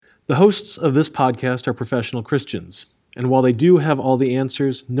The hosts of this podcast are professional Christians, and while they do have all the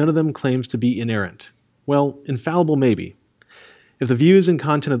answers, none of them claims to be inerrant. Well, infallible maybe. If the views and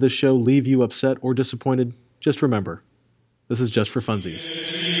content of this show leave you upset or disappointed, just remember, this is just for funsies.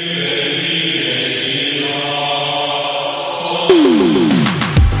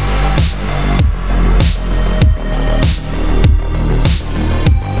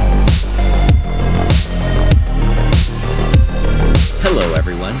 Hello,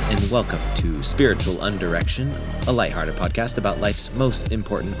 everyone, and welcome to Spiritual UnDirection, a lighthearted podcast about life's most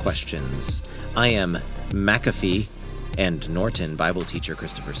important questions. I am McAfee and Norton Bible teacher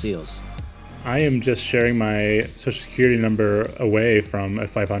Christopher Seals. I am just sharing my Social Security number away from a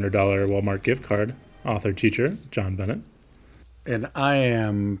 $500 Walmart gift card, author-teacher John Bennett. And I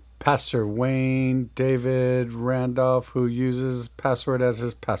am Pastor Wayne David Randolph, who uses password as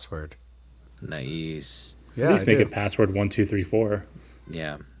his password. Nice. Yeah, At least make it password 1234.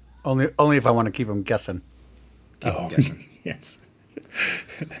 Yeah. Only if I want to keep them guessing. Keep them guessing. Yes.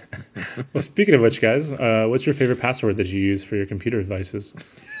 Well, speaking of which, guys, what's your favorite password that you use for your computer devices?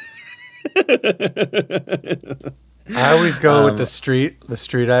 I always go with the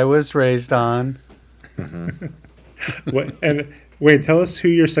street I was raised on. And wait, tell us who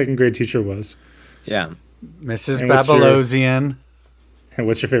your second grade teacher was. Yeah. Mrs. And what's Babylosian. And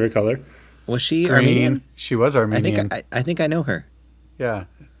what's your favorite color? Was she Green. Armenian? She was Armenian. I think I know her. Yeah.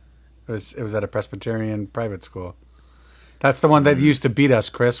 It was at a Presbyterian private school. That's the one that used to beat us,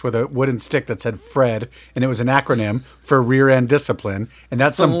 Chris, with a wooden stick that said Fred, and it was an acronym for rear end discipline, and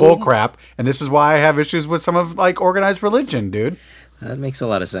that's some bull crap, and this is why I have issues with some of, organized religion, dude. That makes a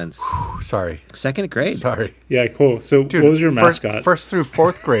lot of sense. Sorry. Second grade. Sorry. Yeah, cool. So Dude, what was your mascot? First through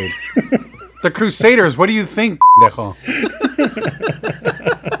fourth grade. The Crusaders, what do you think, pendejo?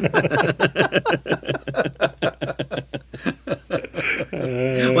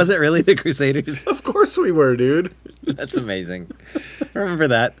 Was it really the Crusaders? Of course we were, dude. That's amazing. I remember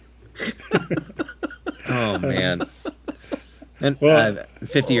that. Oh, man. And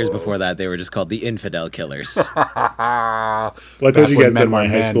 50 years before that, they were just called the Infidel Killers. Well, I told you guys that my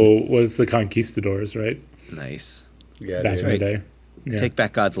high school was the Conquistadors, right? Nice. Yeah, Back in the day. Yeah. Take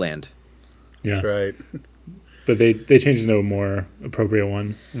back God's land. Yeah. That's right. But they changed it to a more appropriate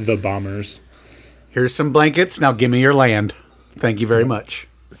one, the Bombers. Here's some blankets. Now give me your land. Thank you very much.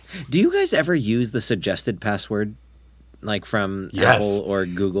 Do you guys ever use the suggested password, like from Apple or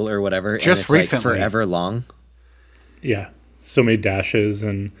Google or whatever? Just and it's recently. forever long? Yeah. So many dashes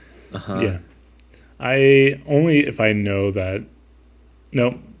and yeah. I only if I know that.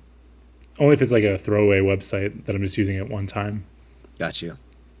 No. Only if it's like a throwaway website that I'm just using at one time. Got you.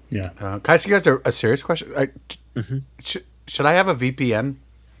 Yeah. Can I ask you guys a serious question? Should I have a VPN?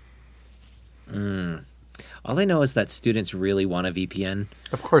 All I know is that students really want a VPN.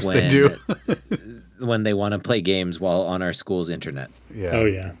 Of course they do. When they want to play games while on our school's internet. Yeah. Oh,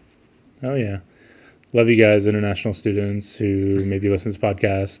 yeah. Oh, yeah. Love you guys, international students who maybe listen to this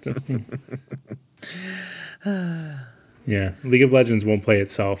podcast. Yeah. League of Legends won't play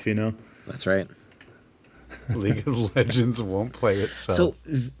itself, you know? That's right. League of Legends won't play itself. So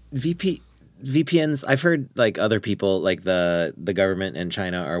VPNs, I've heard other people, like the government in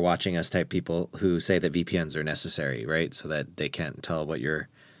China are watching us type people who say that VPNs are necessary, right? So that they can't tell what you're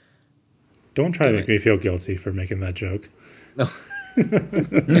Don't try to make me feel guilty for making that joke. Is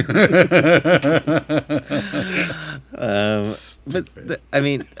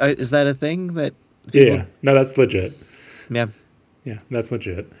that a thing that people... Yeah. No, that's legit. Yeah. Yeah, that's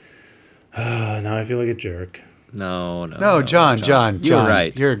legit. Now I feel like a jerk. No, John. You're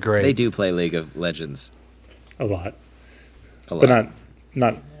right. You're great. They do play League of Legends. A lot. But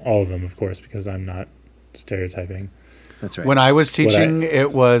not all of them, of course, because I'm not stereotyping. That's right. When I was teaching,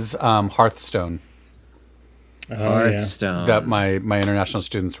 it was Hearthstone. Hearthstone. That my international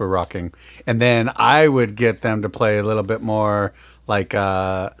students were rocking. And then I would get them to play a little bit more like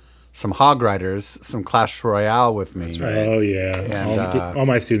some Hog Riders, some Clash Royale with me. That's right. Oh, yeah. And, all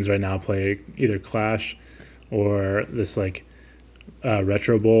my students right now play either Clash or this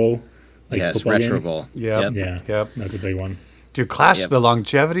Retro Bowl. Yes, Retro Bowl. Yep. Yeah. Yep. That's a big one. Dude, Clash, the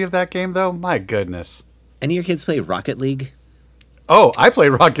longevity of that game, though, my goodness. Any of your kids play Rocket League? Oh, I play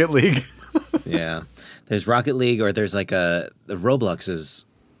Rocket League. Yeah. There's Rocket League, or there's the Roblox is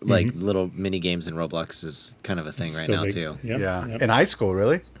little mini games in Roblox is kind of a thing right now, big. too. Yep. Yeah. Yep. In high school,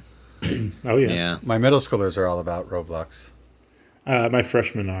 really? Oh, yeah. Yeah. My middle schoolers are all about Roblox. My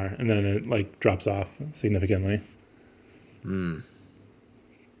freshmen are, and then it drops off significantly.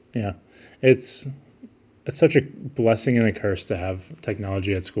 Yeah. It's such a blessing and a curse to have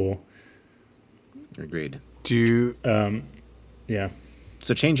technology at school. Agreed. Do you, Yeah.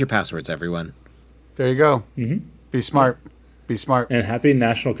 So change your passwords, everyone. There you go. Mm-hmm. Be smart. Be smart. And happy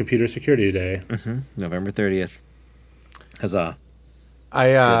National Computer Security Day. November 30th. Huzzah.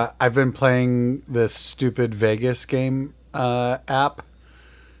 I've been playing this stupid Vegas game app,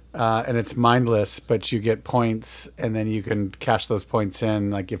 and it's mindless, but you get points, and then you can cash those points in,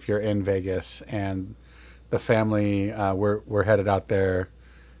 like if you're in Vegas. And the family, we're headed out there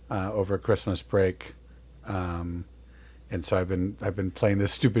over Christmas break, and so I've been playing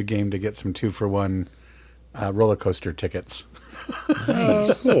this stupid game to get some 2-for-1 roller coaster tickets.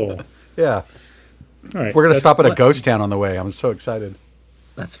 Nice. Cool. Yeah. All right. We're gonna stop at a ghost town on the way. I'm so excited.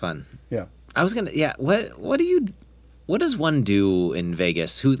 That's fun. Yeah. I was gonna. Yeah. What does one do in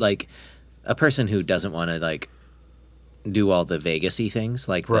Vegas? Who, like, a person who doesn't want to, like, do all the Vegas-y things,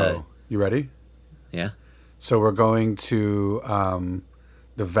 like Bro, you ready? Yeah. So we're going to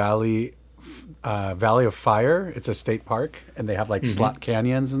the Valley of Fire. It's a state park, and they have like slot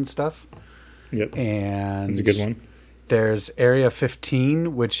canyons and stuff. Yep. And That's a good one. There's Area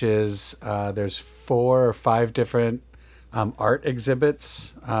 15, which is there's 4 or 5 different art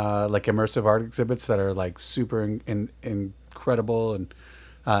exhibits, like immersive art exhibits that are like super incredible. And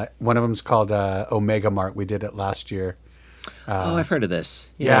one of them's called Omega Mart. We did it last year. I've heard of this.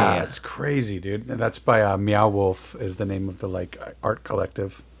 Yeah, it's crazy, dude. And that's by Meow Wolf is the name of the like art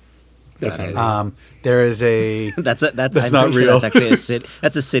collective. That's not real. There is a that's I'm not pretty sure real. that's actually a city.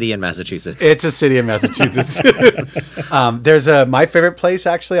 That's a city in Massachusetts. It's a city in Massachusetts. There's my favorite place,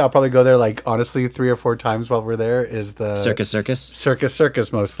 actually. I'll probably go there like honestly 3 or 4 times while we're there. Is the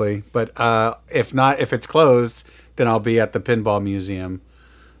Circus mostly. But if it's closed, then I'll be at the Pinball Museum.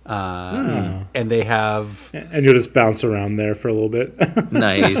 And they have, and you'll just bounce around there for a little bit.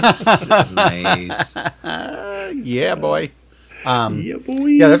 Nice. Yeah, boy. Yeah, boy.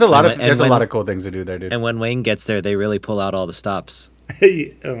 Yeah, there's a lot of cool things to do there, dude. And when Wayne gets there, they really pull out all the stops.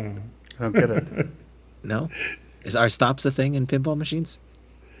 Hey, I don't get it. No? Are stops a thing in pinball machines?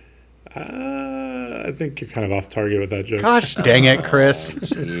 I think you're kind of off target with that joke. Gosh dang it, Chris.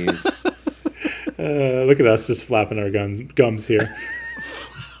 Jeez. Look at us just flapping our gums here.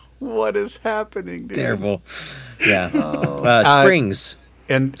 What is happening, dude? Terrible. Yeah. Springs.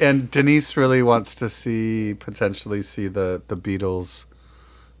 And Denise really wants to potentially see the Beatles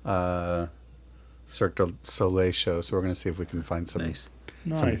Cirque du Soleil show, so we're going to see if we can find some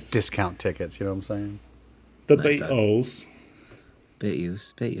discount tickets, you know what I'm saying? The Beatles.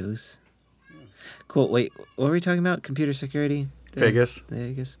 Beatles. Cool. Wait, what were we talking about? Computer security? Vegas.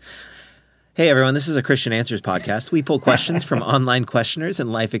 Hey everyone, this is a Christian Answers podcast. We pull questions from online questioners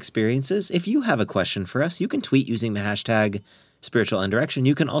and life experiences. If you have a question for us, you can tweet using the hashtag Spiritual Undirection.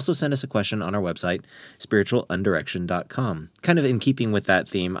 You can also send us a question on our website, spiritualundirection.com. Kind of in keeping with that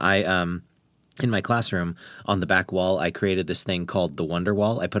theme, in my classroom, on the back wall, I created this thing called the Wonder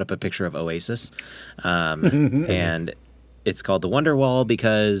Wall. I put up a picture of Oasis, and it's called the Wonder Wall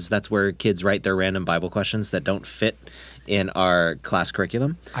because that's where kids write their random Bible questions that don't fit in our class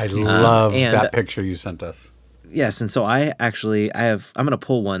curriculum. I love that picture you sent us. Yes, and so I'm going to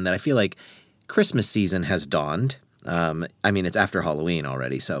pull one that I feel like Christmas season has dawned. It's after Halloween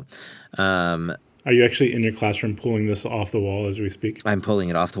already, so. Are you actually in your classroom pulling this off the wall as we speak? I'm pulling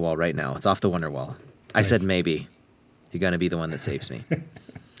it off the wall right now. It's off the Wonder Wall. I said maybe. You're going to be the one that saves me.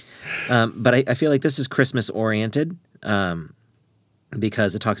 But I feel like this is Christmas oriented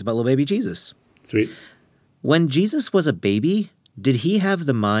because it talks about little baby Jesus. Sweet. When Jesus was a baby, did he have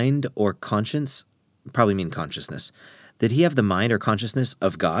the mind or conscience, probably mean consciousness, did he have the mind or consciousness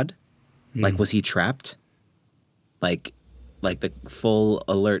of God? Like, was he trapped? Like the full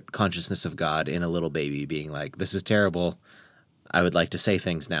alert consciousness of God in a little baby being like, this is terrible. I would like to say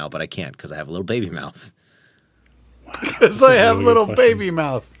things now, but I can't because I have a little baby mouth. Because I have a little baby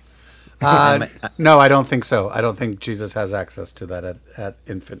mouth. No, I don't think so. I don't think Jesus has access to that at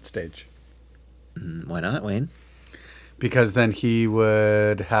infant stage. Why not, Wayne? Because then he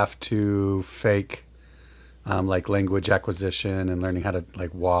would have to fake like language acquisition and learning how to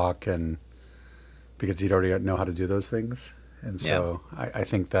like walk, and because he'd already know how to do those things. And so I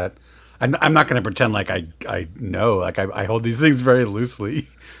think that I'm not going to pretend like I know, like I hold these things very loosely,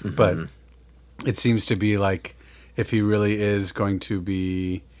 but it seems to be like if he really is going to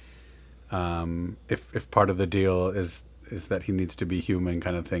be, if part of the deal is that he needs to be human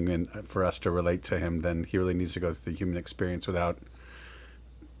kind of thing, and for us to relate to him, then he really needs to go through the human experience without,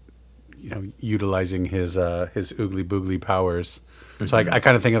 utilizing his oogly boogly powers. So I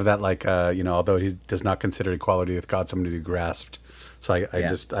kind of think of that like, although he does not consider equality with God something to be grasped. So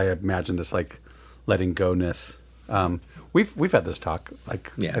I imagine this like letting go-ness. We've had this talk,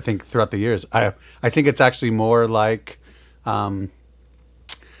 like I think throughout the years. I think it's actually more like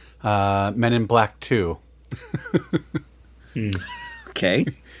Men in Black 2. Okay.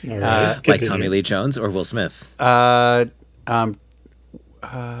 All right. Like Continue. Tommy Lee Jones or Will Smith? It's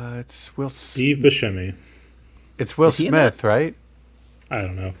Will. Steve Buscemi. It's Will Is he in Smith, right? I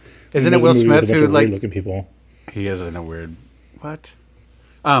don't know. Isn't There's it Will a movie with Smith a bunch who of like? weird-looking people? He is in a weird. What?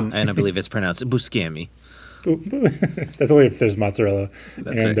 And I believe it's pronounced Buscemi. That's only if there's mozzarella.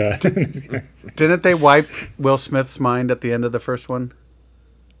 That's and Didn't they wipe Will Smith's mind at the end of the first one?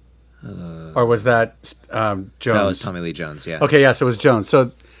 Or was that Jones? That was Tommy Lee Jones, yeah. Okay, yeah, so it was Jones.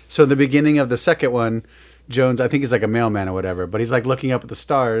 So the beginning of the second one, Jones, I think he's like a mailman or whatever, but he's like looking up at the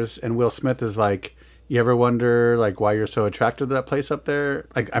stars, and Will Smith is like, "You ever wonder like why you're so attracted to that place up there?"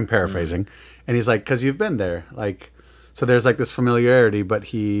 Like, I'm paraphrasing, and he's like, "'Cause you've been there." Like, so there's like this familiarity, but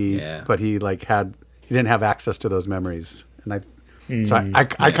he like he didn't have access to those memories, and I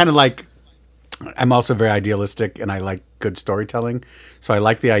kind of like. I'm also very idealistic, and I like good storytelling. So I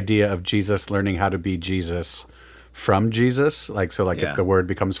like the idea of Jesus learning how to be Jesus from Jesus, like so, like if the Word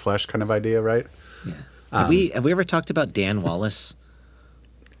becomes flesh, kind of idea, right? Yeah. Have we ever talked about Dan Wallace?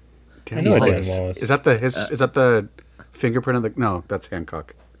 I know Dan Wallace. Is that the fingerprint of the? No, that's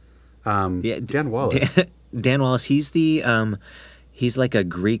Hancock. Dan Wallace. Dan Wallace. He's he's like a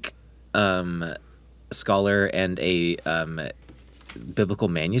Greek scholar and a biblical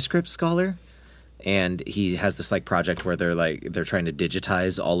manuscript scholar. And he has this like project where they're trying to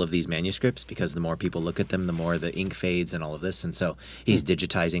digitize all of these manuscripts because the more people look at them, the more the ink fades and all of this. And so he's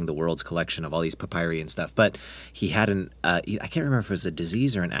digitizing the world's collection of all these papyri and stuff. But he had I can't remember if it was a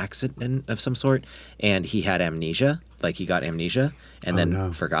disease or an accident of some sort. And he had amnesia, like he got amnesia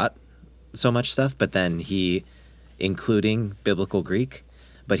and forgot so much stuff. But then including biblical Greek,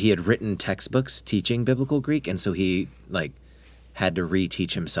 but he had written textbooks teaching biblical Greek. And so he had to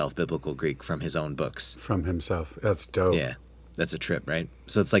reteach himself biblical Greek from his own books. From himself. That's dope. Yeah. That's a trip, right?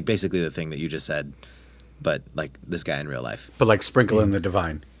 So it's like basically the thing that you just said, but like this guy in real life. But like sprinkle in the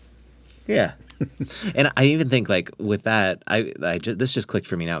divine. Yeah. And I even think like with that, this just clicked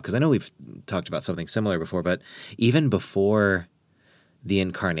for me now because I know we've talked about something similar before, but even before the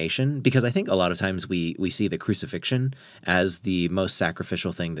incarnation, because I think a lot of times we see the crucifixion as the most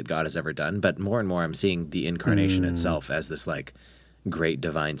sacrificial thing that God has ever done, but more and more I'm seeing the incarnation itself as this like great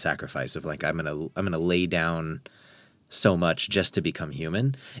divine sacrifice of like I'm gonna lay down so much just to become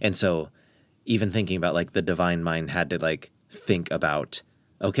human. And so even thinking about like the divine mind had to like think about,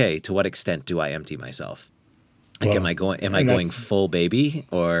 okay, to what extent do I empty myself? Like am I going full baby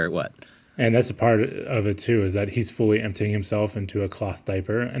or what? And that's a part of it too, is that he's fully emptying himself into a cloth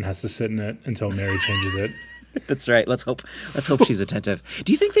diaper and has to sit in it until Mary changes it. That's right. Let's hope she's attentive.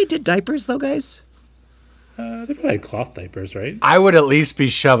 Do you think they did diapers though, guys? They probably had cloth diapers, right? I would at least be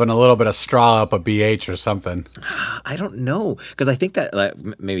shoving a little bit of straw up a BH or something. I don't know, because I think that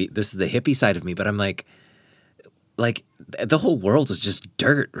maybe this is the hippie side of me, but I'm like the whole world was just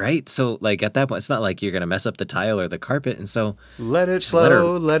dirt, right? So like at that point, it's not like you're gonna mess up the tile or the carpet, and so let it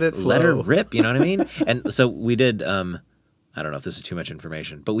flow, let it flow, let her rip. You know what I mean? And so we did. I don't know if this is too much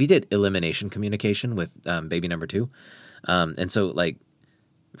information, but we did elimination communication with baby number 2, and so like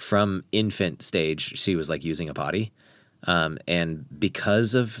from infant stage, she was like using a potty, and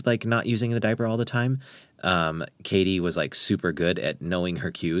because of like not using the diaper all the time. Katie was like super good at knowing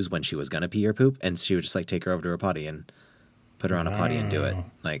her cues when she was gonna pee or poop, and she would just like take her over to her potty and put her on a potty and do it.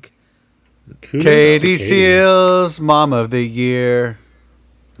 Like Katie Seals, Mom of the Year.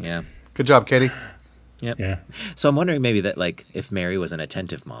 Yeah. Good job, Katie. Yep. Yeah. So I'm wondering maybe that like if Mary was an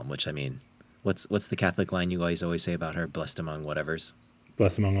attentive mom, which I mean, what's the Catholic line you guys always say about her? Blessed among whatevers.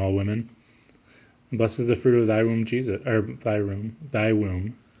 Blessed among all women. And blessed is the fruit of thy womb, Jesus, or thy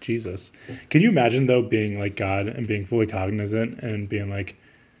womb. Jesus. Can you imagine, though, being like God and being fully cognizant and being like,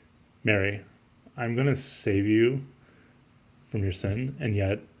 Mary, I'm going to save you from your sin, and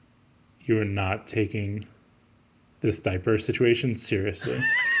yet you are not taking this diaper situation seriously.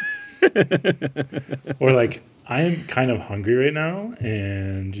 Or like, I am kind of hungry right now,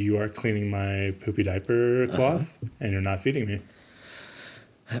 and you are cleaning my poopy diaper cloth, and you're not feeding me.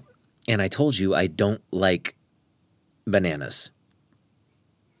 And I told you I don't like bananas.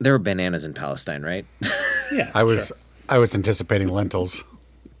 There were bananas in Palestine, right? Yeah, I was anticipating lentils.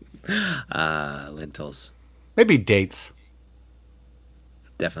 Lentils. Maybe dates.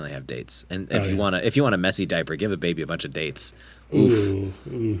 Definitely have dates. And if you want a messy diaper, give a baby a bunch of dates. Oof.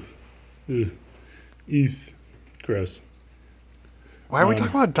 Oof. Gross. Why are we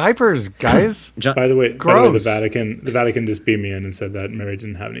talking about diapers, guys? By the way, Gross. the Vatican just beat me in and said that Mary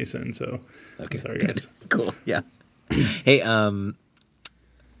didn't have any sin. So, Okay. I'm sorry, guys. Cool. Yeah. Hey,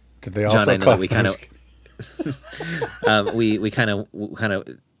 Did they also John, I know call that we kind of we kind of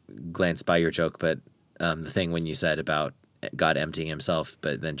glance by your joke, but the thing when you said about God emptying himself,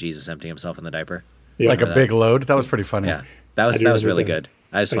 but then Jesus emptying himself in the diaper. Yeah. Like a big load. That was pretty funny. Yeah, that was I do really remember good.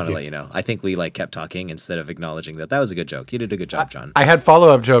 I just Thank want to you. let you know. I think we kept talking instead of acknowledging that was a good joke. You did a good job, John. I had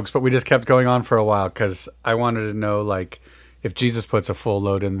follow-up jokes, but we just kept going on for a while because I wanted to know, like, if Jesus puts a full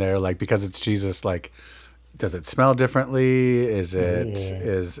load in there, like, because it's Jesus, like, does it smell differently? Is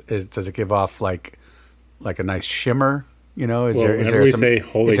it does it give off like a nice shimmer? You know, is Well, there whenever we some say,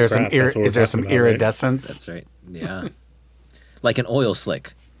 "Holy is there crap," some that's what we're is there some talking about, right? iridescence? That's right. Yeah, like an oil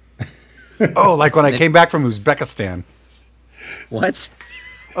slick. Oh, like when I came back from Uzbekistan. What?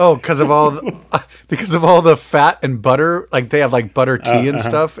 Oh, because of all the fat and butter, like they have like butter tea and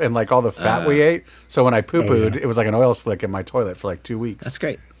stuff, and like all the fat we ate. So when I poo-pooed, it was like an oil slick in my toilet for like 2 weeks. That's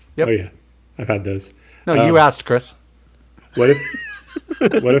great. Yep. Oh yeah, I've had those. No, you asked, Chris. What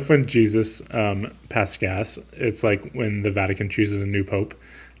if when Jesus passed gas, it's like when the Vatican chooses a new pope,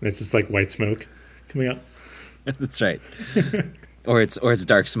 and it's just like white smoke coming up? That's right. Or it's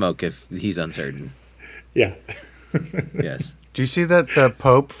dark smoke if he's uncertain. Yeah. Yes. Do you see that the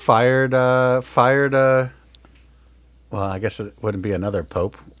Pope fired? Well, I guess it wouldn't be another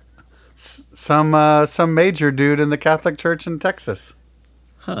Pope. Some major dude in the Catholic Church in Texas.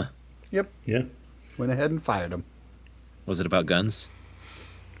 Huh. Yep. Yeah. Went ahead and fired him. Was it about guns?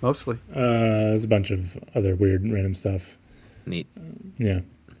 Mostly. There's a bunch of other weird random stuff. Neat. Yeah.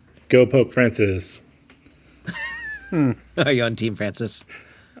 Go Pope Francis. Are you on Team Francis?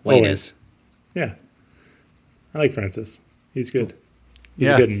 Wayne Always. is. Yeah. I like Francis. He's good. He's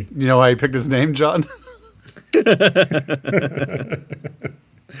Yeah. a good one. You know why he picked his name, John?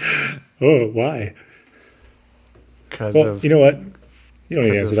 Oh, why? Because Well, of you know what? You don't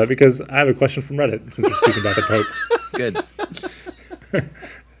need to Because answer of- that because I have a question from Reddit since we're speaking about the Pope. Good.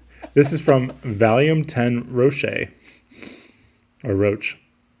 This is from Valium 10 Roche. Or Roche.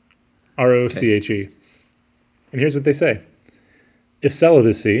 Roche. And here's what they say. If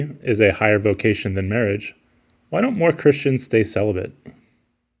celibacy is a higher vocation than marriage, why don't more Christians stay celibate?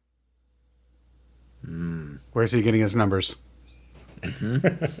 Where's he getting his numbers?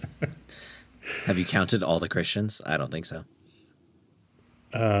 Have you counted all the Christians? I don't think so.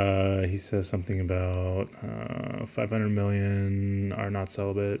 He says something about 500 million are not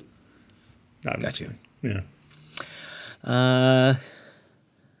celibate. Not Got you. Yeah.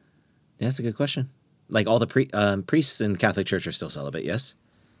 That's a good question. Like all the priests in the Catholic Church are still celibate, yes?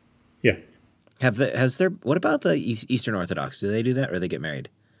 Yeah. What about the Eastern Orthodox? Do they do that or they get married?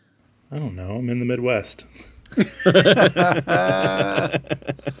 I don't know. I'm in the Midwest.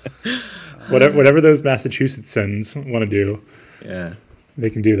 Whatever those Massachusettsans want to do, Yeah. they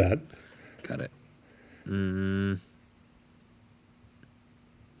can do that. Got it.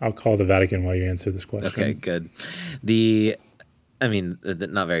 I'll call the Vatican while you answer this question. Okay, good. The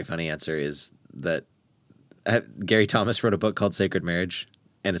not very funny answer is that Gary Thomas wrote a book called Sacred Marriage,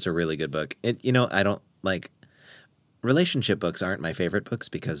 and it's a really good book. I don't like relationship books aren't my favorite books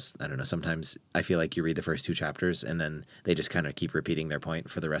because I don't know, sometimes I feel like you read the first 2 chapters and then they just kind of keep repeating their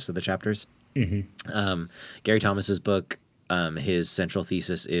point for the rest of the chapters. Gary Thomas's book, his central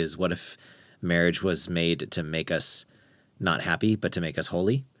thesis is what if marriage was made to make us not happy, but to make us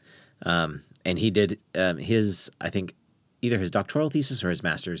holy? And he did I think either his doctoral thesis or his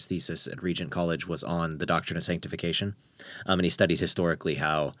master's thesis at Regent College was on the doctrine of sanctification. And he studied historically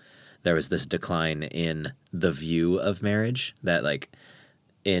how there was this decline in the view of marriage, that like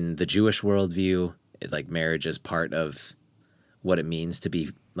in the Jewish worldview, marriage is part of what it means to be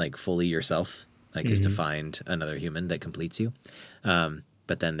like fully yourself, is to find another human that completes you.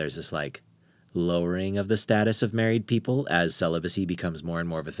 But then there's this like lowering of the status of married people as celibacy becomes more and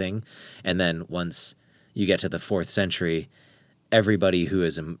more of a thing. And then once you get to the 4th century, everybody who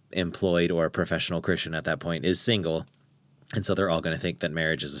is employed or a professional Christian at that point is single. And so they're all going to think that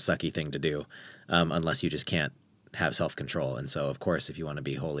marriage is a sucky thing to do, unless you just can't have self-control. And so, of course, if you want to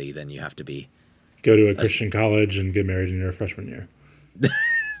be holy, then you have to be... Go to a Christian college and get married in your freshman year.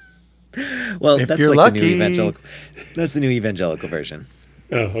 Well, If that's you're like the new lucky. evangelical... That's the new evangelical version.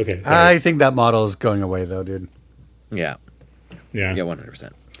 Oh, okay. Sorry. I think that model is going away, though, dude. Yeah. Yeah. Yeah,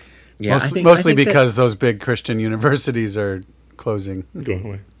 100%. Yeah, Mostly because those big Christian universities are closing. Going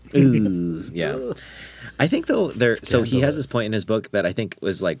away. Yeah. I think though so he has this point in his book that I think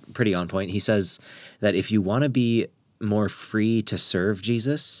was like pretty on point. He says that if you want to be more free to serve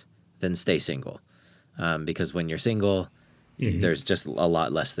Jesus, then stay single. Because when you're single, there's just a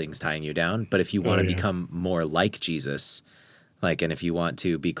lot less things tying you down. But if you want to become more like Jesus, and if you want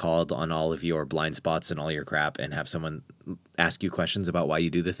to be called on all of your blind spots and all your crap and have someone ask you questions about why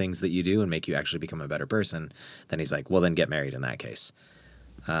you do the things that you do and make you actually become a better person, then he's like, well, then get married in that case.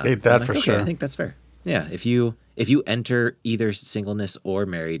 Ain't that for sure. I think that's fair. Yeah, if you enter either singleness or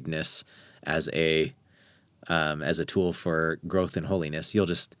marriedness as a tool for growth and holiness,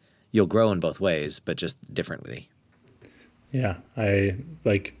 you'll grow in both ways, but just differently. Yeah, I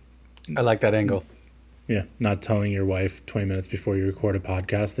like that angle. Yeah, not telling your wife 20 minutes before you record a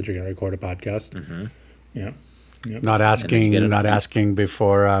podcast that you're going to record a podcast. Mm-hmm. Yeah. Yep. Not asking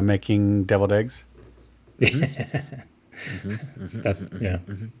before making deviled eggs. Mm-hmm. Yeah.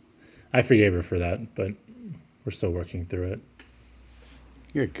 Mm-hmm. I forgave her for that, but we're still working through it.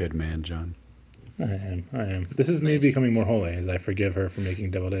 You're a good man, John. I am. This is me becoming more holy as I forgive her for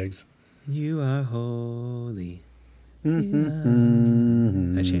making deviled eggs. You are holy.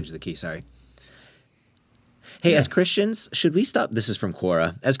 Mm-hmm. I changed the key, sorry. Hey, as Christians, should we stop? This is from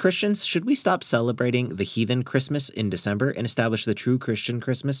Quora. As Christians, should we stop celebrating the heathen Christmas in December and establish the true Christian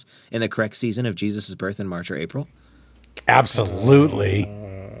Christmas in the correct season of Jesus' birth in March or April? Absolutely.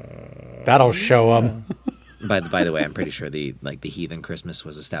 That'll show them. By the way, I'm pretty sure the heathen Christmas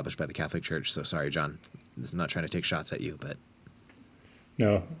was established by the Catholic Church. So sorry, John. I'm not trying to take shots at you, but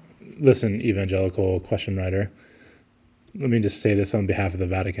no. Listen, evangelical question writer. Let me just say this on behalf of the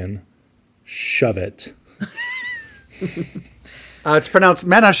Vatican. Shove it. It's pronounced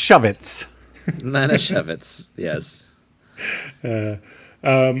Manischewitz. Manischewitz, yes.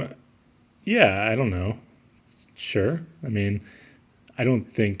 Yeah, I don't know. Sure. I mean, I don't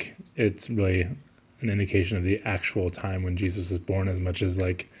think it's really an indication of the actual time when Jesus was born as much as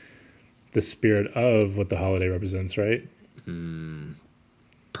like the spirit of what the holiday represents, right?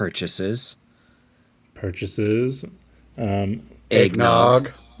 Purchases. Mariah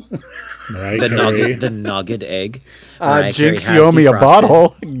Eggnog. Carey. The nogged egg. Jinx, you owe me a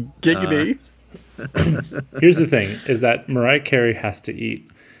bottle. Giggity. Here's the thing, is that Mariah Carey has to eat.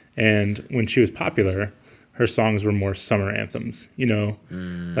 And when she was popular, her songs were more summer anthems. You know,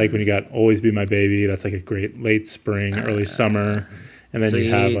 like when you got Always Be My Baby, that's like a great late spring, early summer. And then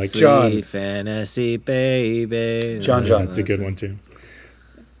you have like John. Fantasy Baby. John. That's a good one too.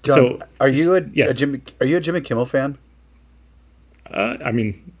 John, So, are you a Jimmy Kimmel fan? I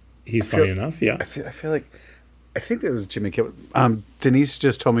mean, he's funny enough, yeah. I feel like I think it was Jimmy Kimmel. Denise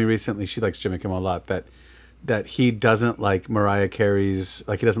just told me recently she likes Jimmy Kimmel a lot. That he doesn't like Mariah Carey's,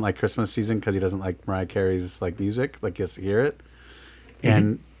 like he doesn't like Christmas season because he doesn't like Mariah Carey's like music, like he has to hear it.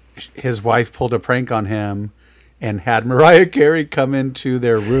 And his wife pulled a prank on him and had Mariah Carey come into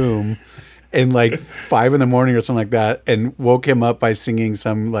their room in like 5 a.m. or something like that, and woke him up by singing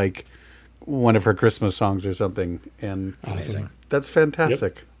some like one of her Christmas songs or something. And Amazing. That's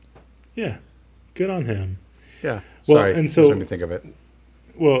fantastic. Yep. Yeah, good on him. Yeah. Well, Sorry, and just so made me think of it.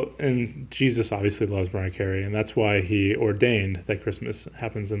 Well, and Jesus obviously loves Mariah Carey, and that's why he ordained that Christmas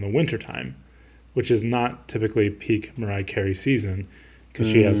happens in the wintertime, which is not typically peak Mariah Carey season because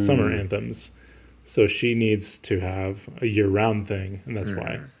she has summer anthems. So she needs to have a year-round thing, and that's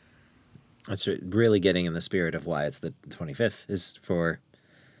why. That's really getting in the spirit of why it's the 25th is for...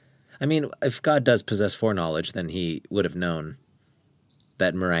 I mean, if God does possess foreknowledge, then he would have known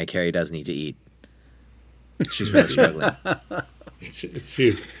that Mariah Carey does need to eat. She's really struggling.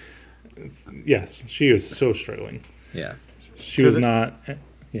 She's she was so struggling. Yeah. She was not,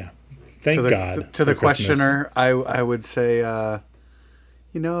 yeah. Thank God. To the Christmas. questioner, I would say,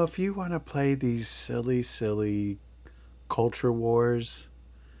 if you want to play these silly culture wars,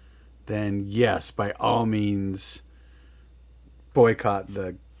 then yes, by all means, boycott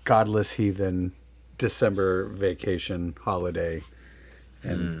the godless heathen December vacation holiday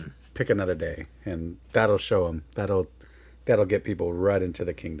and pick another day, and that'll show them. That'll get people right into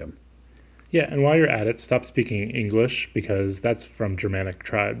the kingdom. Yeah, and while you're at it, stop speaking English because that's from Germanic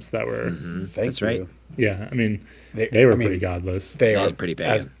tribes that were. That's right. Yeah, I mean, they were pretty godless. They are pretty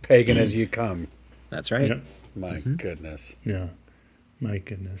pagan. as pagan as you come. That's right. Yep. My goodness. Yeah. My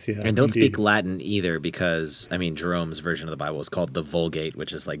goodness. Yeah. And don't indeed. speak Latin either because, I mean, Jerome's version of the Bible is called the Vulgate,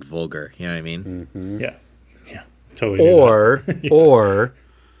 which is like vulgar. You know what I mean? Yeah. Yeah. Totally. Or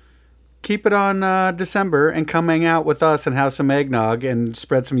keep it on December and come hang out with us and have some eggnog and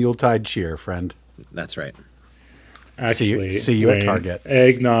spread some Yuletide cheer, friend. That's right. Actually, see you at Target.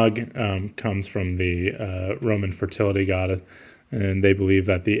 Eggnog comes from the Roman fertility god, and they believe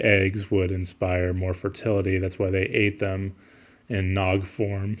that the eggs would inspire more fertility. That's why they ate them in nog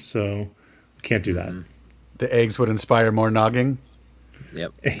form. So can't do that. The eggs would inspire more nogging.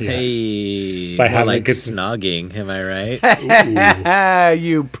 Yep. Yes. Hey, By more having like kids- snogging, am I right?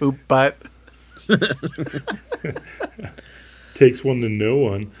 You poop butt. Takes one to know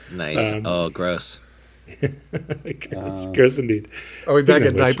one. Nice. Gross. Gross indeed. Are we Speaking back of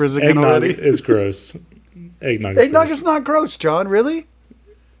at which, diapers again eggnog already? is gross. Eggnog is Eggnog gross. is not gross, John. Really?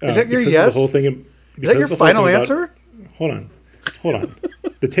 Is that your because yes? Of the whole thing, Is that your final answer? Hold on.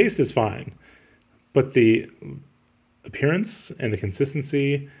 The taste is fine, but the appearance and the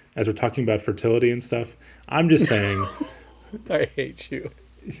consistency, as we're talking about fertility and stuff, I'm just saying. I hate you.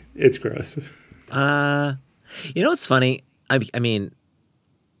 It's gross. You know what's funny? I mean,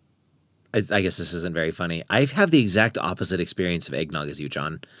 I guess this isn't very funny. I have the exact opposite experience of eggnog as you,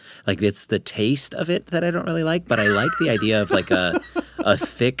 John. Like, it's the taste of it that I don't really like, but I like the idea of like a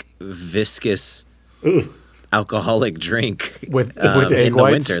thick, viscous, alcoholic drink with egg in the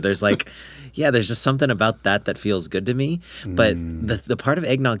whites? winter. There's like, yeah, there's just something about that feels good to me. But the part of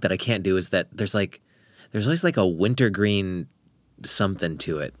eggnog that I can't do is that there's always like a wintergreen something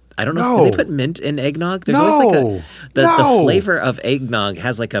to it. I don't know. Do they put mint in eggnog? There's always like the flavor of eggnog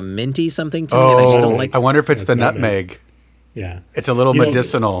has like a minty something to me, and I just don't like. I wonder if it's the nutmeg. Yeah, it's a little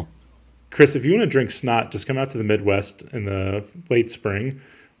medicinal. Chris, if you want to drink snot, just come out to the Midwest in the late spring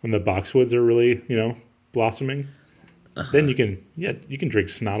when the boxwoods are really, blossoming. Then you can drink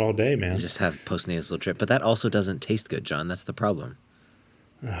snot all day, man. You just have postnasal drip, but that also doesn't taste good, John. That's the problem.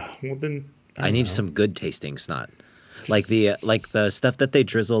 Well, then I need some good tasting snot. Like the stuff that they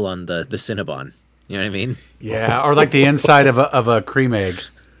drizzle on the Cinnabon. You know what I mean? Yeah, or like the inside of a cream egg.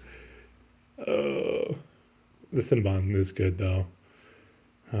 The Cinnabon is good though.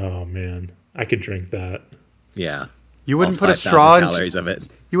 Oh man, I could drink that. Yeah. You wouldn't put a straw calories of it.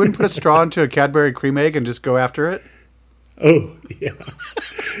 You wouldn't put a straw into a Cadbury cream egg and just go after it? Oh yeah,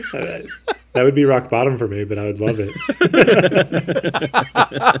 that would be rock bottom for me, but I would love it.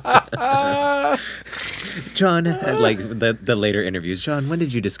 John, like the later interviews. John, when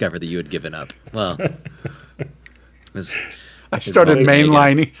did you discover that you had given up? Well, I started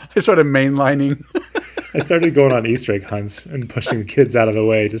mainlining. I started going on Easter egg hunts and pushing the kids out of the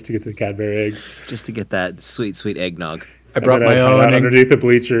way just to get the Cadbury eggs. Just to get that sweet, sweet eggnog. I brought my own out underneath the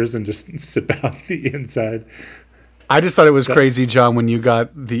bleachers and just sip out the inside. I just thought it was crazy, John, when you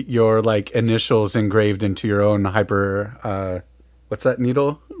got your like initials engraved into your own what's that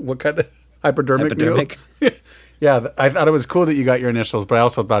needle? What kind of hypodermic needle? Yeah, I thought it was cool that you got your initials, but I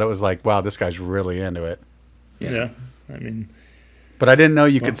also thought it was like, wow, this guy's really into it. Yeah. I mean, but I didn't know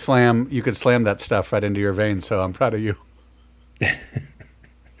you could slam that stuff right into your veins, so I'm proud of you.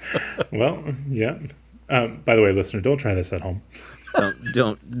 Well, yeah. By the way, listener, don't try this at home.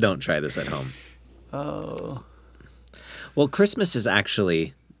 Don't try this at home. Oh. Well, Christmas is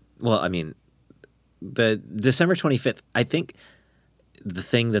actually, the December 25th, I think the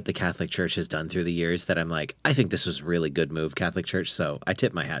thing that the Catholic Church has done through the years that I'm like, I think this was a really good move, Catholic Church. So I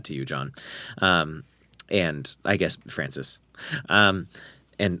tip my hat to you, John. And I guess Francis, and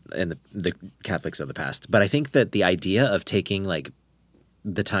the Catholics of the past. But I think that the idea of taking like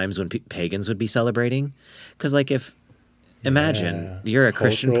the times when pagans would be celebrating, because like imagine you're a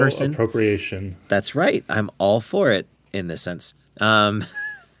Christian person. Appropriation. That's right. I'm all for it in this sense. So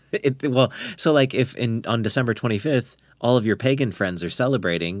like if on December 25th, all of your pagan friends are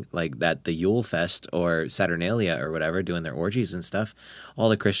celebrating like that, the Yule Fest or Saturnalia or whatever, doing their orgies and stuff. All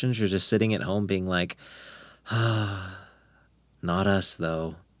the Christians are just sitting at home being like, not us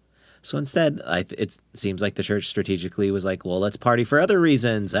though. So instead, it seems like the church strategically was like, well, let's party for other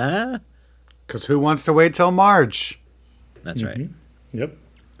reasons, huh? Because who wants to wait till March? That's right. Yep.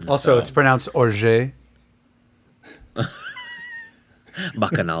 Also, it's pronounced orge.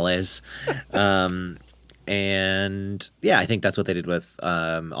 Bacchanales. And yeah, I think that's what they did with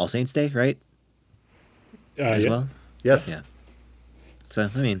All Saints Day, right? As well? Yes. Yeah. So,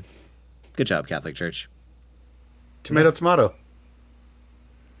 I mean, good job, Catholic Church. Tomato.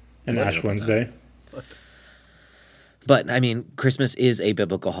 And Ash Wednesday. But, I mean, Christmas is a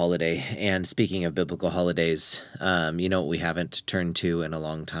biblical holiday. And speaking of biblical holidays, you know what we haven't turned to in a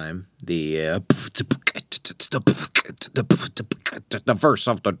long time? The verse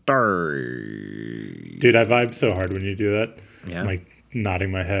of the day. Dude, I vibe so hard when you do that. Yeah. I'm like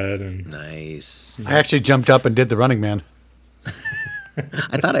nodding my head. And Nice. I actually jumped up and did the Running Man.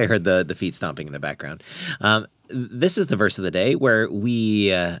 I thought I heard the feet stomping in the background. This is the verse of the day where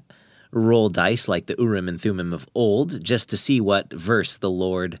we roll dice like the Urim and Thummim of old just to see what verse the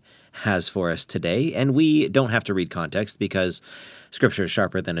Lord has for us today. And we don't have to read context because Scripture is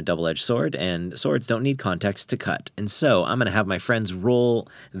sharper than a double-edged sword, and swords don't need context to cut. And so I'm going to have my friends roll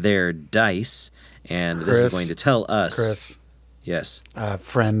their dice, and this is going to tell us... Chris. Yes.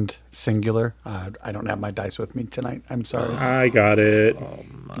 Friend, singular. I don't have my dice with me tonight. I'm sorry. I got it. Oh,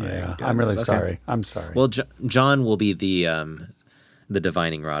 my Yeah, goodness. I'm really Okay. sorry. I'm sorry. Well, John will be the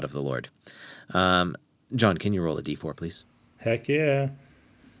divining rod of the Lord. John, can you roll a d4, please? Heck yeah.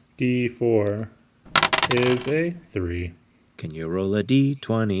 D4 is a 3. Can you roll a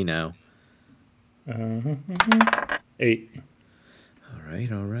d20 now? 8.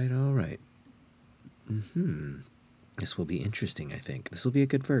 All right. This will be interesting, I think. This will be a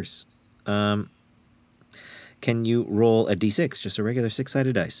good verse. Can you roll a d6, just a regular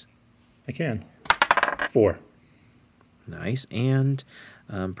 6-sided dice? I can. 4. Nice. And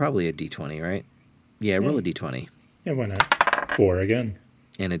probably a d20, right? Yeah, roll a d20. Yeah, why not? 4 again.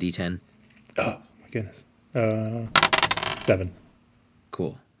 And a d10. Oh, my goodness. 7.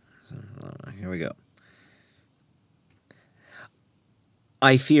 Cool. So, here we go.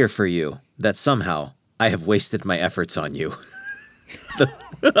 I fear for you that somehow I have wasted my efforts on you.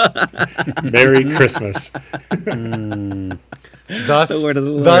 Merry Christmas. Thus, The word of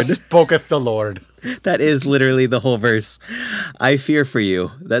the Lord. thus spoketh the Lord. That is literally the whole verse. I fear for you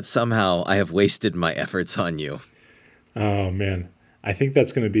that somehow I have wasted my efforts on you. Oh, man. I think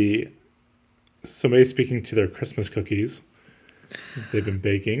that's going to be somebody speaking to their Christmas cookies that they've been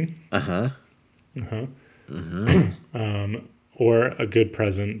baking. Or a good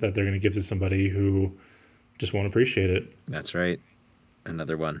present that they're going to give to somebody who just won't appreciate it. That's right.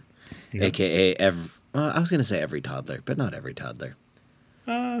 Another one. Yeah. AKA, I was going to say every toddler, but not every toddler.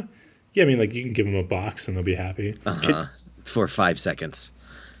 Yeah, I mean, like, you can give them a box and they'll be happy. For 5 seconds.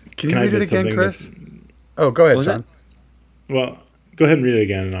 Can you I read it admit again, something Chris? Oh, go ahead, was John. Well, go ahead and read it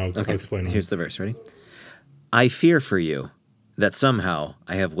again, and I'll Okay, explain. here's the verse. Ready? I fear for you that somehow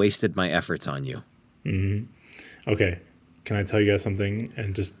I have wasted my efforts on you. Okay, can I tell you guys something,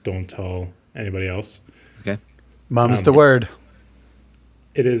 and just don't tell anybody else? Okay? Mum's the word.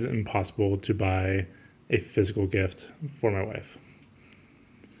 It is impossible to buy a physical gift for my wife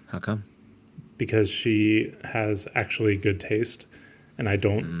How come? because she has actually good taste, and I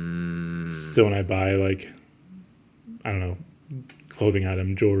don't. So when I buy, like, I don't know, clothing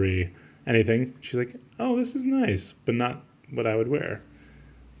item, jewelry, anything, she's like, "Oh, this is nice, but not what I would wear."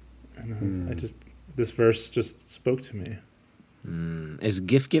 And this verse just spoke to me. Is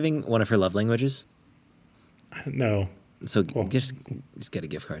gift giving one of her love languages? I don't know. So Well- just get a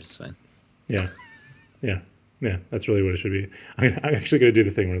gift card. It's fine. Yeah. That's really what it should be. I'm actually going to do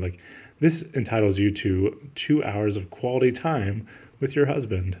the thing where, like, this entitles you to 2 hours of quality time with your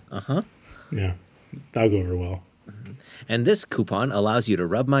husband. Yeah, that'll go over well. And this coupon allows you to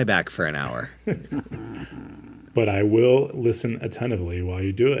rub my back for an hour. But I will listen attentively while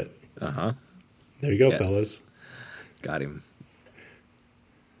you do it. There you go, Yes. fellas. Got him.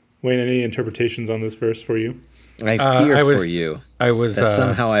 Wayne, any interpretations on this verse for you? I fear I was- for you I was that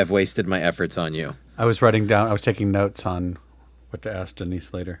somehow I have wasted my efforts on you. I was writing down. I was taking notes on what to ask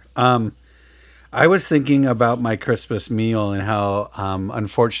Denise later. I was thinking about my Christmas meal and how,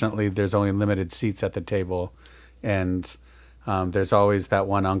 unfortunately, there's only limited seats at the table, and there's always that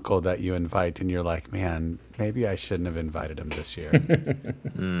one uncle that you invite, and you're like, man, maybe I shouldn't have invited him this year.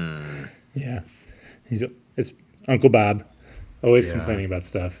 Yeah. It's Uncle Bob, always Yeah. complaining about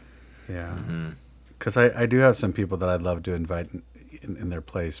stuff. Yeah, because I do have some people that I'd love to invite in their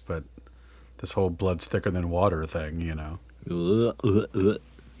place, but this whole blood's thicker than water thing, you know.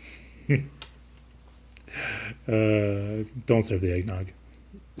 Don't serve the eggnog.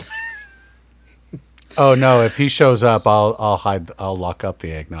 Oh no! If he shows up, I'll lock up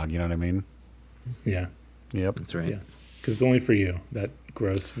the eggnog. You know what I mean? Yeah. Yep. That's right. Yeah. Because it's only for you, that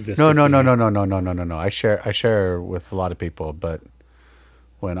gross viscous. No. I share with a lot of people, but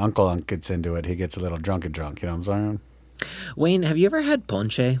when Uncle Unc gets into it, he gets a little drunk. You know what I'm saying? Wayne, have you ever had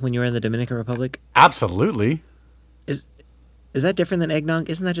ponche when you were in the Dominican Republic? Absolutely. Is that different than eggnog?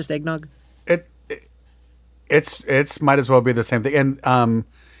 Isn't that just eggnog? It's might as well be the same thing. And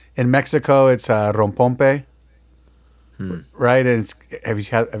in Mexico, it's rompompe, right? And have you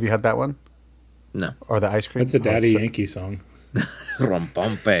had that one No. or the ice cream? That's a Daddy Oh, Yankee song.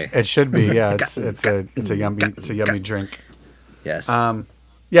 Rompompe. it should be. Yeah, it's a yummy drink. Yes.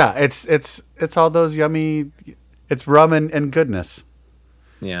 Yeah, it's all those yummy. It's rum and goodness.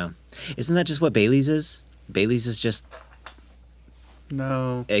 Yeah. Isn't that just what Bailey's is? Bailey's is just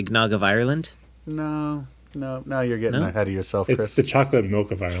No, eggnog of Ireland? no. Now you're getting No? ahead of yourself, It's Chris. the chocolate milk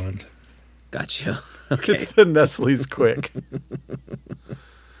of Ireland. Got you. Okay. It's the Nestle's Quick.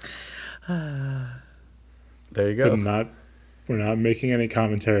 There you go. But we're not making any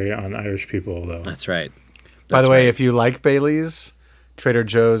commentary on Irish people, though. That's right. By the That's way, right. if you like Bailey's, Trader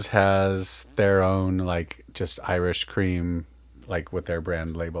Joe's has their own like just Irish cream, like with their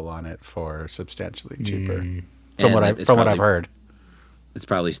brand label on it for substantially cheaper. From And what it's I've probably- heard, It's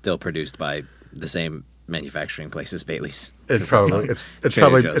probably still produced by the same manufacturing place as Bailey's. it's 'Cause that's probably how it's Trader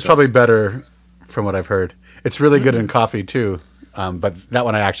probably Joe's it's probably was. better from what I've heard. It's really good in coffee too, but that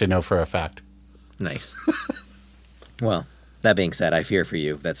one I actually know for a fact. Nice. Well, That being said, I fear for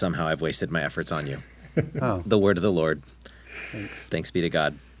you that somehow I've wasted my efforts on you. Oh, The word of the Lord. thanks. Thanks be to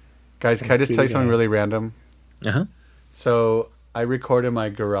God. Guys, can I just tell you something really random? Uh-huh. So I record in my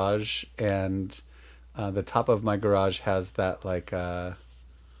garage, and the top of my garage has that like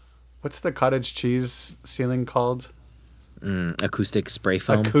what's the cottage cheese ceiling called? Acoustic spray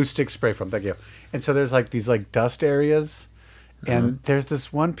foam. Acoustic spray foam. Thank you. And so there's like these like dust areas, and there's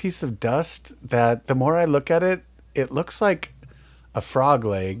this one piece of dust that the more I look at it, it looks like a frog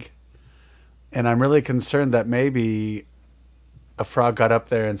leg, and I'm really concerned that maybe a frog got up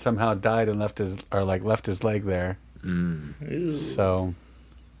there and somehow died and left his leg there. So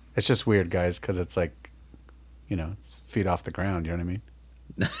it's just weird, guys, because it's like, it's feet off the ground. You know what I mean?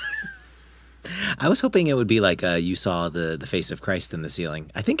 I was hoping it would be like you saw the face of Christ in the ceiling.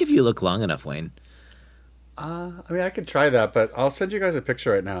 I think if you look long enough, Wayne. I mean, I could try that, but I'll send you guys a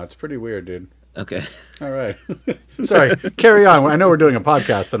picture right now. It's pretty weird, dude. Okay. All right. Sorry. Carry on. I know we're doing a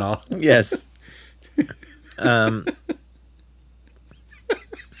podcast and all. Yes.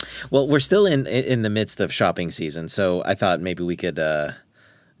 Well, we're still in the midst of shopping season, so I thought maybe we could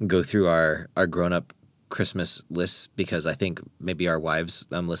go through our grown-up Christmas lists, because I think maybe our wives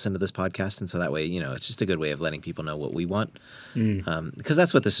listen to this podcast, and so that way, it's just a good way of letting people know what we want, because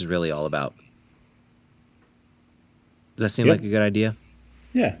that's what this is really all about. Does that seem like a good idea?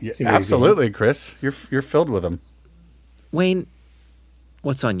 Yeah, absolutely, Chris. You're filled with them. Wayne,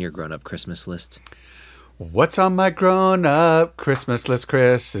 what's on your grown-up Christmas list? What's on my grown-up Christmas list,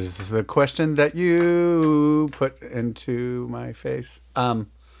 Chris, is the question that you put into my face.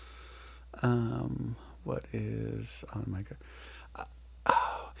 What is on my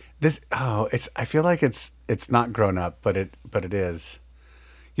I feel like it's not grown up, but it is.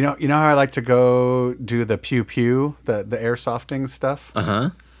 You know how I like to go do the pew pew, the airsofting stuff?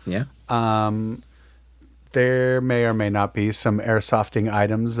 Yeah. There may or may not be some airsofting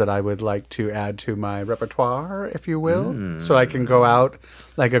items that I would like to add to my repertoire, if you will. So I can go out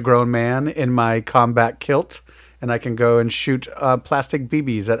like a grown man in my combat kilt, and I can go and shoot plastic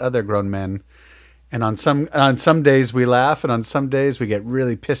BBs at other grown men. And on some days we laugh, and on some days we get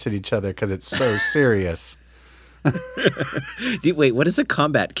really pissed at each other because it's so serious. Wait, what is a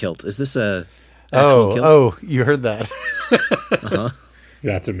combat kilt? Is this a actual kilt? Oh, you heard that.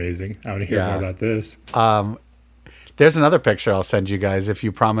 That's amazing. I want to hear more about this. There's another picture I'll send you guys if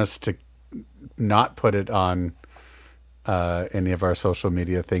you promise to not put it on any of our social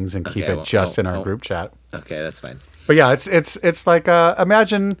media things and keep it just in our group chat. Okay, that's fine. But yeah, it's like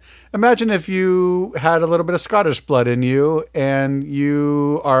imagine if you had a little bit of Scottish blood in you and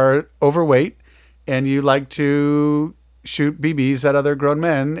you are overweight and you like to shoot BBs at other grown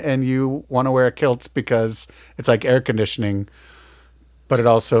men and you want to wear kilts because it's like air conditioning, but it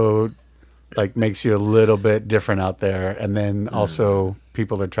also like makes you a little bit different out there. And then also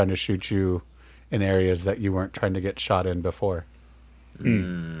people are trying to shoot you in areas that you weren't trying to get shot in before.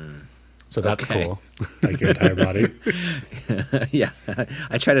 So that's cool. Like your entire body. Yeah.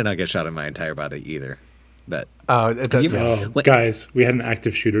 I try to not get shot in my entire body either. But guys, we had an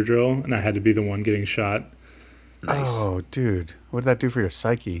active shooter drill and I had to be the one getting shot. Nice. Oh, dude. What did that do for your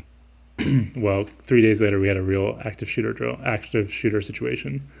psyche? Well, 3 days later we had a real active shooter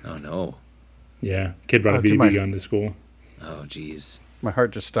situation. Oh no. Yeah. Kid brought a BB gun to school. Oh geez. My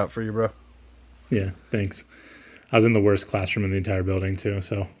heart just stopped for you, bro. Yeah, thanks. I was in the worst classroom in the entire building too,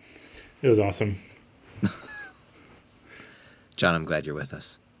 so it was awesome. John, I'm glad you're with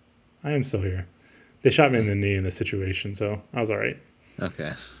us. I am still here. They shot me in the knee in this situation, so I was all right.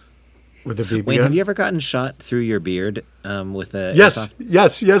 Okay. With a BB Wayne, gun? have you ever gotten shot through your beard with a Yes, airsoft?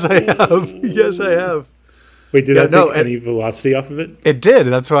 yes, I have. Yes, I have. Wait, did that take any velocity off of it? It did.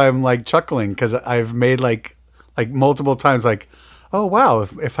 That's why I'm like chuckling, because I've made like multiple times like, oh wow,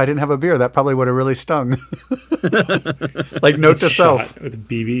 if I didn't have a beer, that probably would have really stung. Like note to self. Shot with a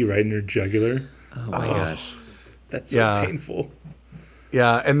BB right in your jugular. Oh my gosh. That's so painful.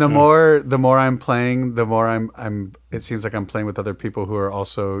 Yeah, and the more I'm playing, the more I'm it seems like I'm playing with other people who are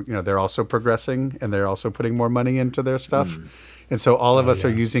also, they're also progressing and they're also putting more money into their stuff. And so all of us are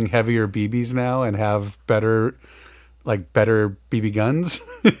using heavier BBs now and have better BB guns.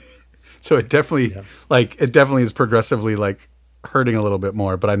 So it definitely is progressively like hurting a little bit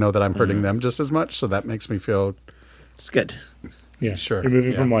more, but I know that I'm hurting them just as much, so that makes me feel It's good. Yeah, sure. You're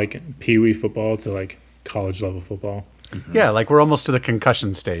moving from like pee-wee football to like college level football. Yeah, like we're almost to the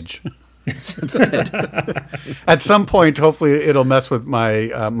concussion stage. It's good. At some point, hopefully, it'll mess with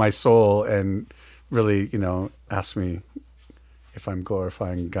my my soul and really, ask me if I'm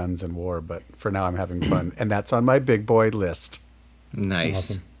glorifying guns and war. But for now, I'm having fun, and that's on my big boy list.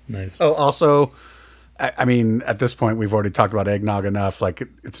 Nice. Awesome. Nice. Oh, also, I mean, at this point, we've already talked about eggnog enough. Like,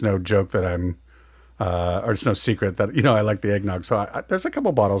 it's no joke that or it's no secret that I like the eggnog. So there's a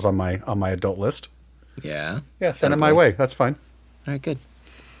couple bottles on my adult list. Yeah. Yeah, send it my way. That's fine. All right, good.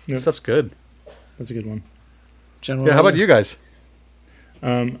 Yep. Stuff's good. That's a good one. General, Yeah. How about you guys?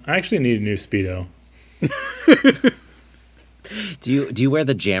 I actually need a new Speedo. Do you wear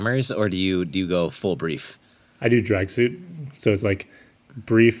the jammers or do you go full brief? I do drag suit, so it's like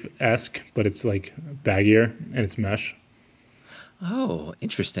brief-esque, but it's like baggier and it's mesh. Oh,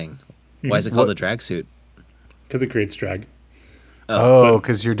 interesting. Why is it called a drag suit? Because it creates drag. Oh,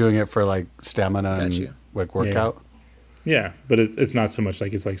 because you're doing it for like stamina and you. like workout. Yeah, but it's not so much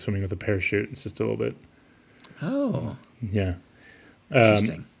like it's like swimming with a parachute. It's just a little bit. Oh, Yeah.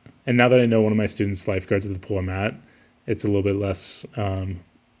 interesting. And now that I know one of my students' lifeguards at the pool I'm at, it's a little bit less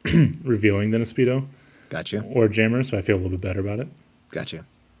revealing than a Speedo Got you. or a jammer, so I feel a little bit better about it. Got you.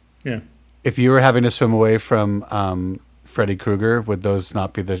 Yeah. If you were having to swim away from Freddy Krueger, would those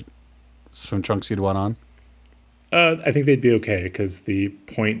not be the swim trunks you'd want on? I think they'd be okay because the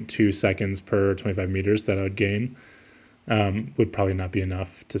 0.2 seconds per 25 meters that I would gain would probably not be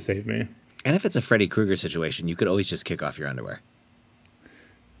enough to save me. And if it's a Freddy Krueger situation, you could always just kick off your underwear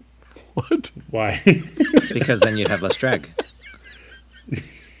What? Why? because then you'd have less drag.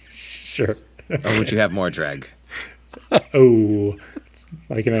 Sure. Or would you have more drag? Oh, it's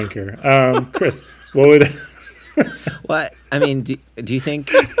like an anchor. Chris, what would... What? I mean, do you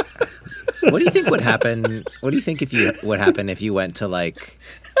think... What do you think would happen? What do you think would happen if you went to like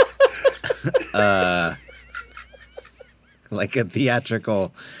a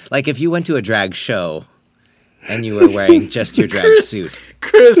theatrical, like if you went to a drag show and you were wearing just your drag suit?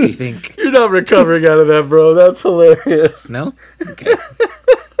 Chris, Do you think? you're not recovering out of that, bro. That's hilarious. No? Okay.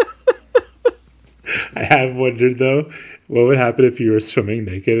 I have wondered, though, what would happen if you were swimming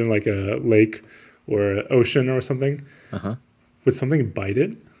naked in like a lake or an ocean or something? Uh-huh. Would something bite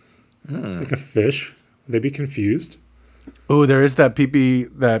it? Like a fish? Would they be confused? Oh, there is that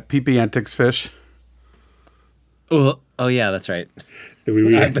pee antics fish. Oh yeah, that's right. The wee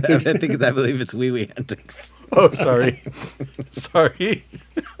wee I antics? believe it's wee wee antics. Oh, sorry. Sorry.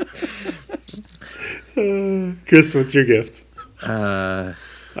 Chris, what's your gift? Uh,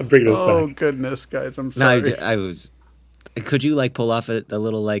 I'm bringing us Oh, back. goodness, guys. I'm no, sorry. I was. Could you like pull off a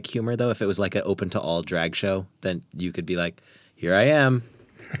little like humor though? If it was like an open to all drag show, then you could be like, "Here I am."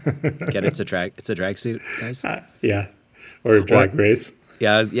 Get it's a drag suit, guys. Yeah. Or a drag race.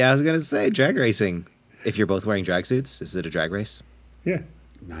 Yeah, I was gonna say drag racing. If you're both wearing drag suits, is it a drag race? Yeah.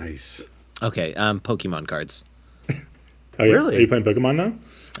 Nice. Okay, Pokemon cards. Oh, yeah. Really? Are you playing Pokemon now?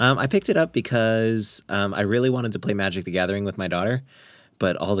 I picked it up because I really wanted to play Magic the Gathering with my daughter,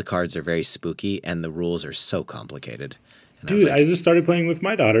 but all the cards are very spooky and the rules are so complicated. And Dude, I I just started playing with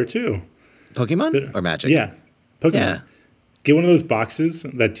my daughter, too. was like, Pokemon or Magic? Yeah. Pokemon. Yeah. Get one of those boxes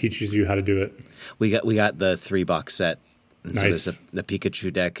that teaches you how to do it. We got the 3-box set. And so Nice. there's the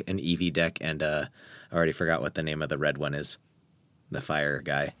Pikachu deck, an Eevee deck, and I already forgot what the name of the red one is. The fire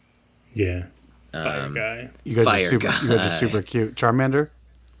guy. Yeah. Fire guy. You guys Fire are super. You guys guy. are super cute. Charmander.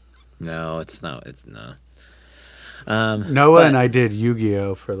 No, it's not. It's no. Noah but- and I did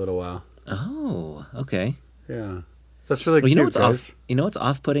Yu-Gi-Oh for a little while. Oh, okay. Yeah, that's really Well, cute. you know what's guys. off? You know what's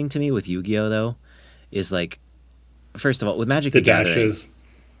off-putting to me with Yu-Gi-Oh though, is like, first of all, with Magic The the Gathering, dashes.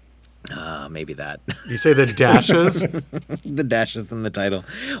 maybe that. You say the dashes? The dashes in the title.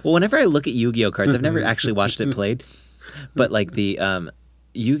 Well, whenever I look at Yu-Gi-Oh cards, I've never actually watched it played, but like the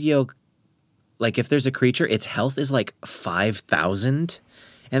Yu-Gi-Oh, like if there's a creature, its health is like 5,000,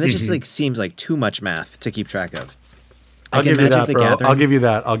 and that just like seems like too much math to keep track of. I'll Like in give you Magic that, bro. Gathering- I'll give you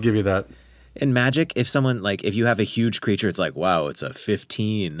that. I'll give you that. In Magic, if someone like if you have a huge creature, it's like wow, it's a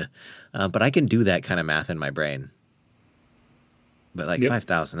 15, but I can do that kind of math in my brain. But like Yep.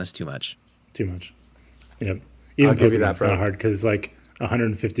 5,000, that's too much. Too much. Yep. Even I'll give you that, Pokemon's kind bro. of hard because it's like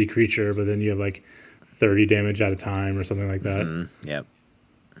 150 creature, but then you have like 30 damage at a time or something like that. Yep.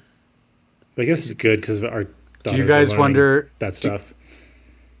 But I guess it's good because our Do you daughters are guys learning wonder? that stuff?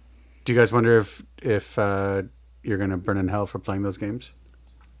 Do you guys wonder if you're gonna burn in hell for playing those games?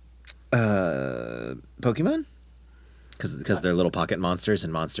 Pokemon? Because they're little pocket monsters,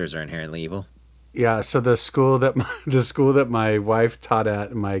 and monsters are inherently evil. Yeah. So the school that my wife taught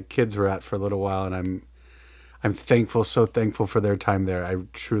at, and my kids were at for a little while, and I'm thankful, so thankful for their time there. I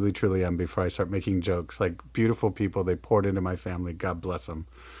truly, truly am. Before I start making jokes, like beautiful people, they poured into my family. God bless them.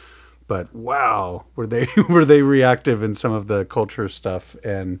 But wow, were they reactive in some of the culture stuff?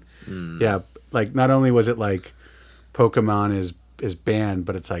 And yeah, like not only was it like Pokemon is banned,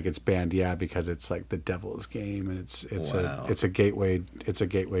 but it's banned, yeah, because it's like the devil's game, and it's Wow. a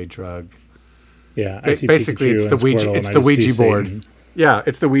gateway drug. Yeah, I see Basically, Pikachu it's the and Ouija. Squirtle, It's and I the just see Ouija board. Satan. Yeah,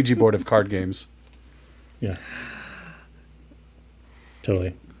 it's the Ouija board of card games. Yeah,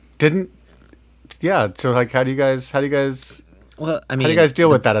 totally. So like, how do you guys Well, I how mean, do you guys deal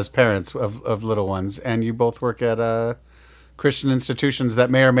with that as parents of little ones? And you both work at Christian institutions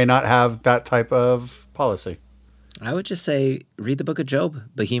that may or may not have that type of policy. I would just say read the Book of Job.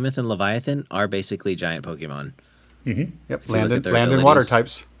 Behemoth and Leviathan are basically giant Pokemon, Yep, you look land at their and water abilities.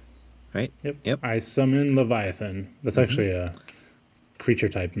 types. right? Yep. I summon Leviathan. That's actually a creature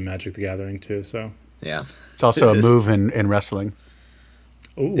type in Magic the Gathering too. So, Yeah. It's also It a is. move in wrestling.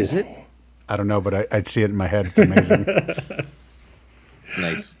 ooh, Is it? I don't know, but I'd see it in my head. It's amazing.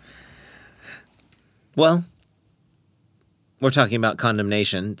 Nice. Well, we're talking about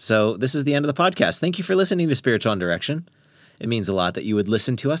condemnation, so this is the end of the podcast. Thank you for listening to Spiritual Undirection. It means a lot that you would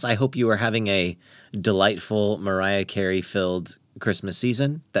listen to us. I hope you are having a delightful Mariah Carey-filled Christmas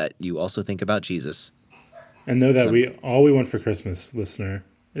season, that you also think about Jesus. And know that all we want for Christmas, listener,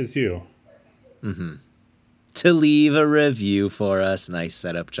 is you. To leave a review for us. Nice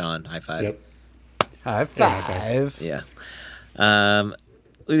setup, John. High five. Yep. High five. Yeah.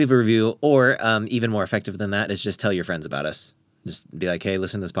 Leave a review, or even more effective than that is just tell your friends about us. Just be like, hey,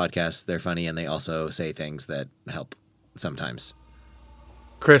 listen to this podcast. They're funny, and they also say things that help sometimes.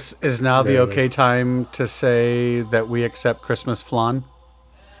 Chris, is now the Rarely. okay time to say that we accept Christmas flan?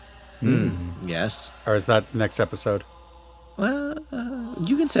 Yes. Or is that next episode? Well,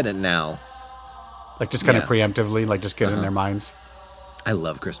 you can set it now. Like just kind of Yeah. preemptively, like just get it in their minds, I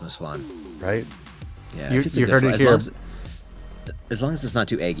love Christmas flan. right? Yeah, You- if it's a you good heard flan, it as here. long as it's not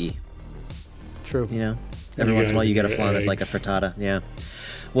too eggy. True. You know, every You once in a while guys you get a and flan your that's like a eggs. frittata. Yeah.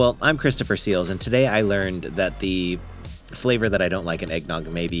 Well, I'm Christopher Seals, and today I learned that the flavor that I don't like in eggnog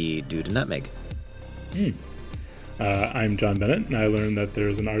may be due to nutmeg. I'm John Bennett, and I learned that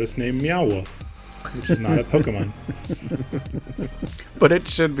there's an artist named Meow Wolf, which is not a Pokemon. But it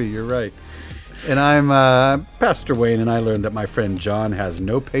should be, you're right. And I'm Pastor Wayne, and I learned that my friend John has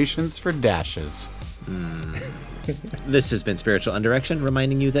no patience for dashes. This has been Spiritual Undirection,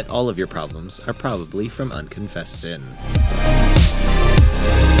 reminding you that all of your problems are probably from unconfessed sin.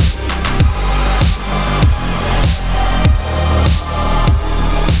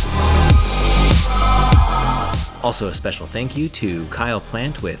 Also, a special thank you to Kyle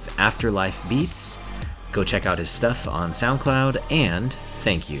Plant with Afterlife Beats. Go check out his stuff on SoundCloud, and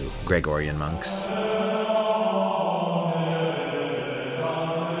thank you, Gregorian monks.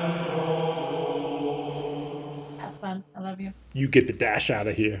 Have fun. I love you. You get the dash out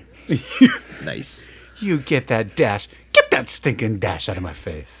of here. Nice. You get that dash. Get that stinking dash out of my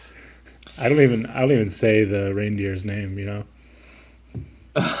face. I don't even say the reindeer's name. You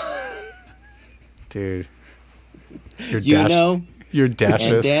know. Dude. Your You know, You're and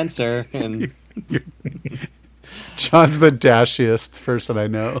dashist. dancer, and John's the dashiest person I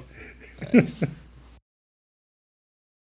know. nice.